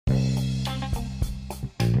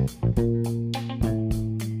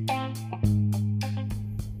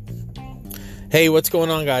Hey, what's going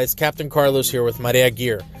on, guys? Captain Carlos here with My Dad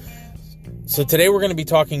Gear. So today we're going to be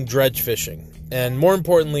talking dredge fishing. And more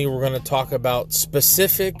importantly, we're going to talk about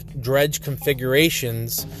specific dredge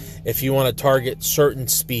configurations if you want to target certain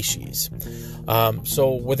species.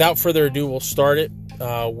 So without further ado, we'll start it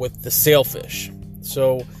with the sailfish.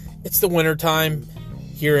 So it's the winter time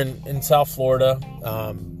here in South Florida.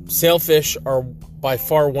 Sailfish are by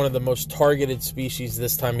far one of the most targeted species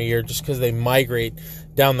this time of year just because they migrate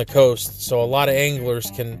down the coast. So a lot of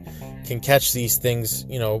anglers can catch these things,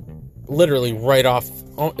 literally right off,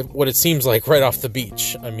 what it seems like right off the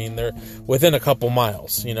beach. I mean, they're within a couple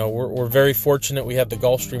miles. We're very fortunate. We have the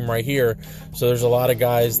Gulf Stream right here. So there's a lot of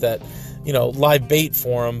guys that, live bait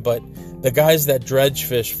for them, but the guys that dredge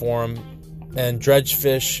fish for them and dredge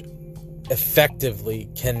fish effectively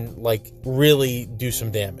can really do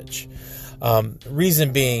some damage.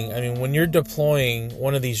 Reason being, when you're deploying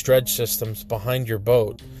one of these dredge systems behind your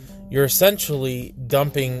boat, you're essentially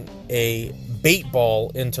dumping a bait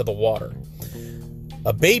ball into the water.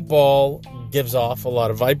 A bait ball gives off a lot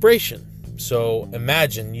of vibration. So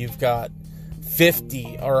imagine you've got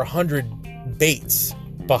 50 or 100 baits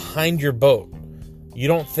behind your boat. You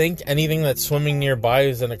don't think anything that's swimming nearby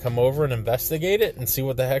is going to come over and investigate it and see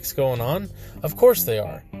what the heck's going on? Of course they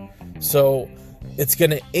are. So it's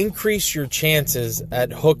going to increase your chances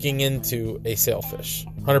at hooking into a sailfish,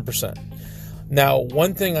 100%. Now,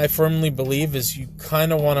 one thing I firmly believe is you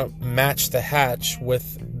kind of want to match the hatch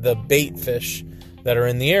with the bait fish that are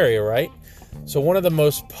in the area, right? So one of the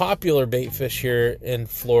most popular bait fish here in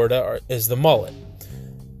Florida is the mullet.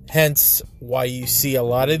 Hence why you see a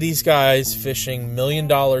lot of these guys fishing $1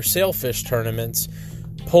 million sailfish tournaments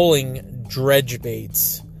pulling dredge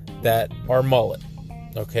baits that are mullet.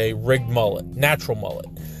 Okay, rigged mullet, natural mullet.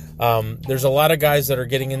 There's a lot of guys that are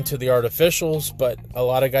getting into the artificials, but a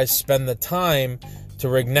lot of guys spend the time to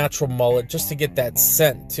rig natural mullet just to get that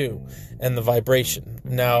scent too and the vibration.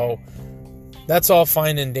 Now, that's all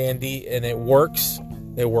fine and dandy, and it works.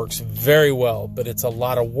 It works very well, but it's a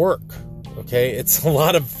lot of work. Okay, it's a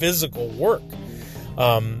lot of physical work.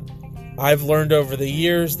 I've learned over the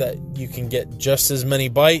years that you can get just as many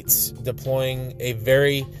bites deploying a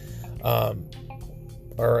very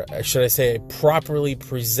or should I say a properly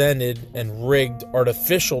presented and rigged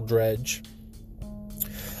artificial dredge,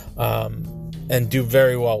 and do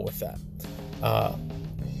very well with that.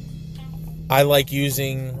 I like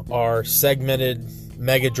using our segmented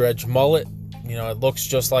mega dredge mullet. It looks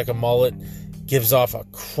just like a mullet, gives off a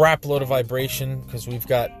crap load of vibration because we've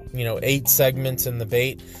got 8 segments in the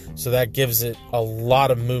bait, so that gives it a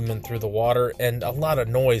lot of movement through the water and a lot of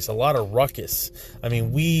noise, a lot of ruckus.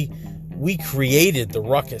 We created the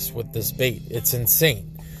ruckus with this bait. It's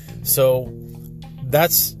insane. So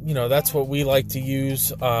that's what we like to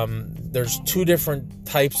use. There's 2 different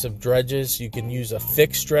types of dredges. You can use a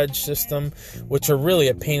fixed dredge system, which are really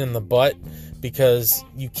a pain in the butt because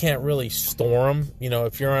you can't really store them.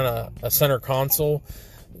 If you're on a center console,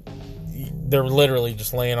 they're literally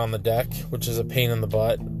just laying on the deck, which is a pain in the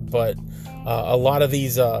butt. But a lot of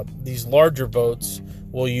these larger boats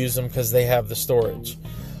will use them because they have the storage.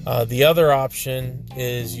 The other option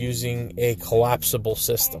is using a collapsible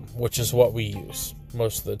system, which is what we use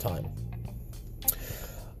most of the time.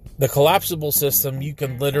 The collapsible system, you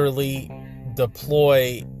can literally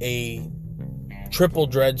deploy a triple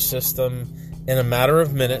dredge system in a matter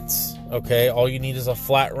of minutes. Okay, all you need is a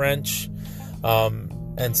flat wrench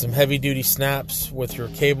and some heavy duty snaps with your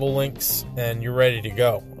cable links, and you're ready to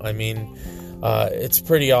go. It's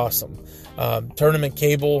pretty awesome. Tournament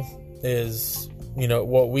cable is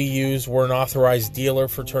what we use. We're an authorized dealer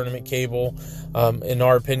for tournament cable. In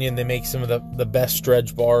our opinion, they make some of the best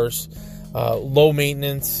dredge bars. Low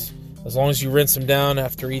maintenance. As long as you rinse them down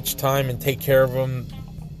after each time and take care of them,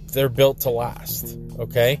 they're built to last.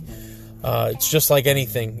 Okay? It's just like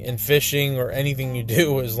anything in fishing or anything you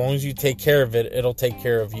do. As long as you take care of it, it'll take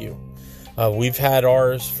care of you. We've had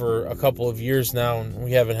ours for a couple of years now, and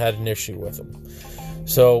we haven't had an issue with them.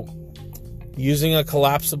 So, using a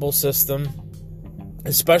collapsible system,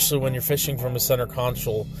 especially when you're fishing from a center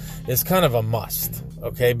console, is kind of a must,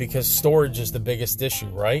 okay? Because storage is the biggest issue,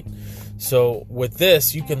 right? So with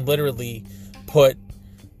this, you can literally put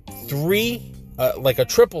 3, like a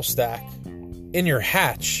triple stack, in your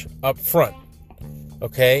hatch up front,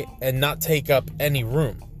 okay? And not take up any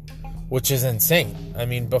room, which is insane.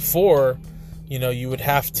 Before, you would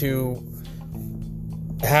have to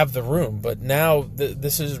have the room, but now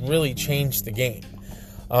this has really changed the game.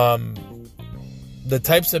 The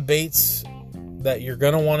types of baits that you're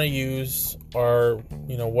going to want to use are,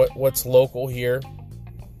 what's local here.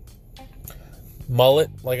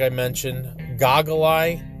 mullet, like I mentioned, goggle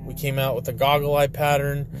eye. We came out with a goggle eye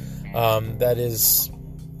pattern that is,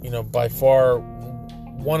 by far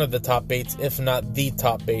one of the top baits, if not the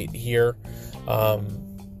top bait here.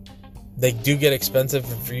 They do get expensive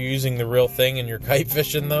if you're using the real thing and you're kite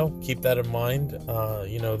fishing, though. Keep that in mind.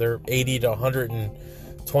 They're $80 to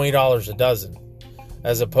 $120 a dozen,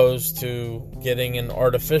 as opposed to getting an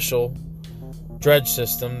artificial dredge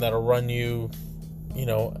system that'll run you,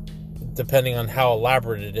 depending on how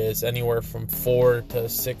elaborate it is, anywhere from $400 to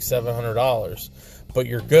 $600-$700. But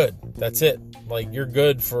you're good. That's it. Like, you're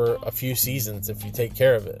good for a few seasons if you take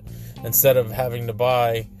care of it, instead of having to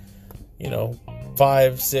buy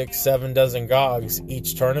 5, 6, 7 dozen gogs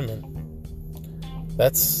each tournament.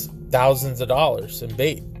 That's thousands of dollars in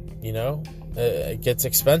bait. It gets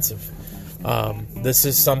expensive. This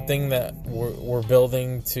is something that we're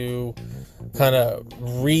building to kind of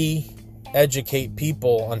re-educate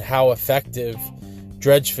people on how effective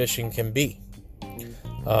dredge fishing can be.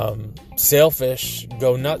 Sailfish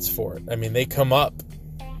go nuts for it. I mean, they come up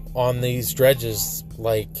on these dredges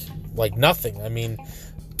like nothing. I mean,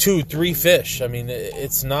 2-3 fish. I mean,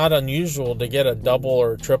 it's not unusual to get a double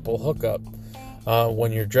or a triple hookup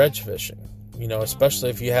when you're dredge fishing, especially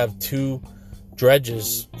if you have 2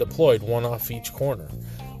 dredges deployed, one off each corner.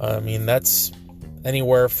 I mean, that's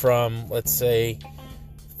anywhere from, let's say,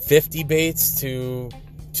 50 baits to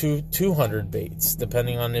 200 baits,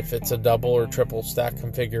 depending on if it's a double or triple stack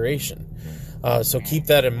configuration. So keep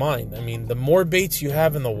that in mind. I mean, the more baits you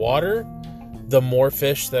have in the water, the more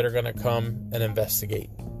fish that are going to come and investigate.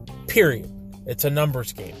 Period. It's a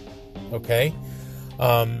numbers game. Okay?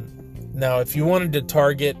 Now, if you wanted to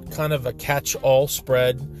target kind of a catch-all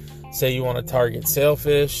spread, say you want to target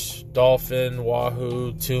sailfish, dolphin,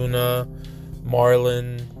 wahoo, tuna,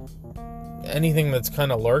 marlin, anything that's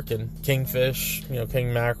kind of lurking, kingfish,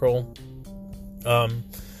 king mackerel,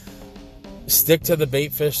 stick to the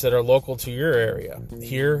bait fish that are local to your area.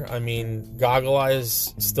 Here, I mean, goggle eye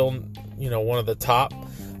is still, one of the top.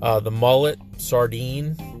 The mullet,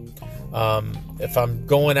 sardine. If I'm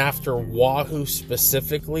going after wahoo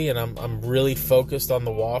specifically, and I'm really focused on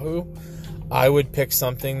the wahoo, I would pick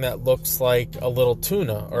something that looks like a little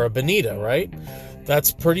tuna or a bonita, right?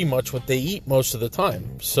 That's pretty much what they eat most of the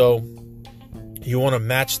time. So you want to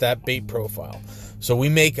match that bait profile. So we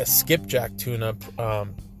make a skipjack tuna,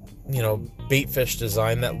 bait fish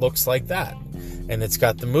design that looks like that, and it's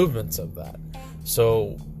got the movements of that.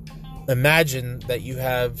 So imagine that you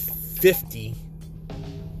have 50,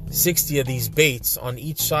 60 of these baits on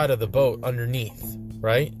each side of the boat underneath,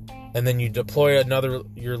 right? And then you deploy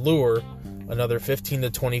your lure another 15 to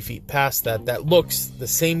 20 feet past that looks the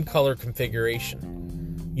same color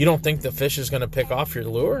configuration. You don't think the fish is going to pick off your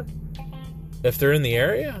lure if they're in the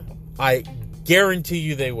area? I guarantee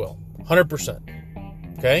you they will.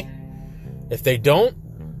 100%. Okay? If they don't,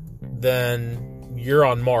 then you're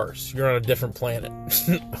on Mars. You're on a different planet.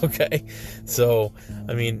 Okay? So,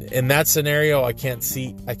 I mean, in that scenario, I can't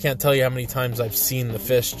tell you how many times I've seen the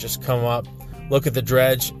fish just come up, look at the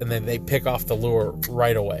dredge, and then they pick off the lure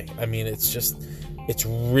right away. I mean, it's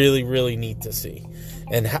really, really neat to see,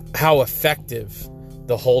 and how effective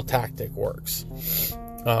the whole tactic works.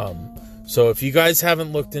 So if you guys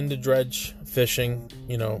haven't looked into dredge fishing,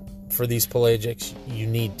 for these pelagics, you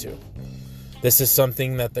need to. This is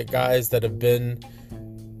something that the guys that have been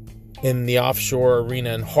in the offshore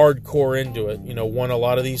arena and hardcore into it, won a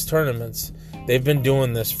lot of these tournaments. They've been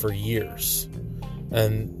doing this for years.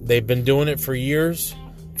 And they've been doing it for years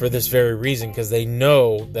for this very reason, because they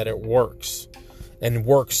know that it works, and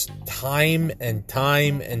works time and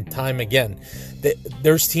time and time again.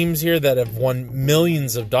 There's teams here that have won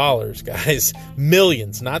millions of dollars, guys.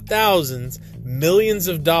 Millions, not thousands, millions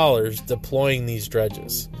of dollars deploying these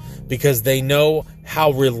dredges, because they know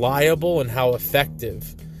how reliable and how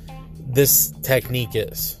effective this technique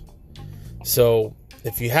is. So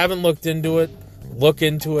if you haven't looked into it, look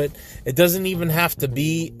into it. It doesn't even have to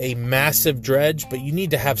be a massive dredge, but you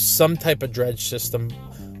need to have some type of dredge system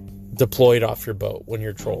deployed off your boat when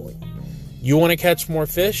you're trolling. You want to catch more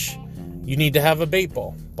fish, you need to have a bait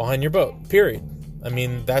ball behind your boat, period. I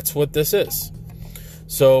mean, that's what this is.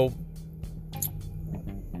 So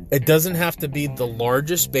it doesn't have to be the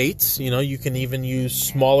largest baits. You can even use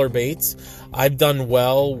smaller baits. I've done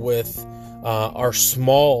well with our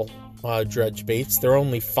small dredge baits. They're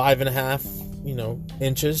only 5.5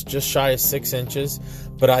 inches, just shy of 6 inches,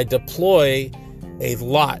 but I deploy a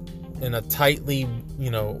lot in a tightly,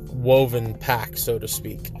 woven pack, so to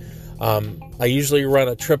speak. I usually run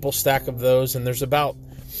a triple stack of those, and there's about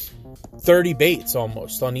 30 baits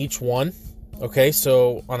almost on each one. Okay,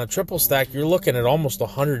 so on a triple stack, you're looking at almost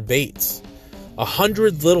 100 baits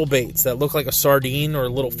 100 little baits that look like a sardine or a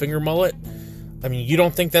little finger mullet, I mean, you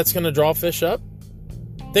don't think that's going to draw fish up?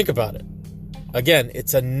 Think about it. Again,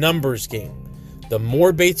 it's a numbers game. The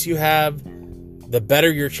more baits you have, the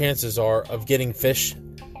better your chances are of getting fish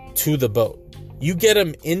to the boat. You get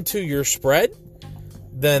them into your spread,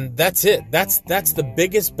 then that's it. That's the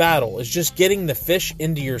biggest battle, is just getting the fish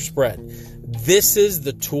into your spread. This is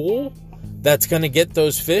the tool that's going to get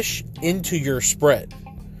those fish into your spread.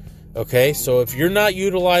 Okay, so if you're not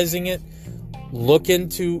utilizing it, look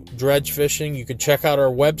into dredge fishing. You can check out our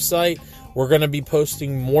website. We're going to be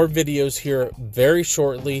posting more videos here very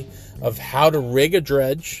shortly of how to rig a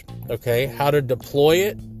dredge, okay, how to deploy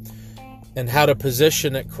it, and how to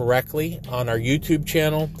position it correctly on our YouTube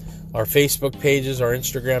channel, our Facebook pages, our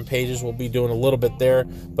Instagram pages. We'll be doing a little bit there,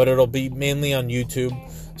 but it'll be mainly on YouTube,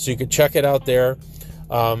 so you can check it out there.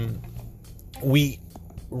 We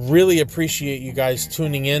really appreciate you guys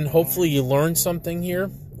tuning in. Hopefully you learned something here,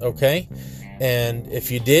 okay? And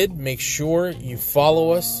if you did, make sure you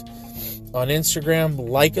follow us on Instagram,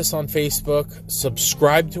 like us on Facebook,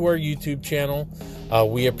 subscribe to our YouTube channel.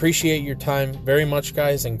 We appreciate your time very much,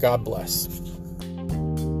 guys, and God bless.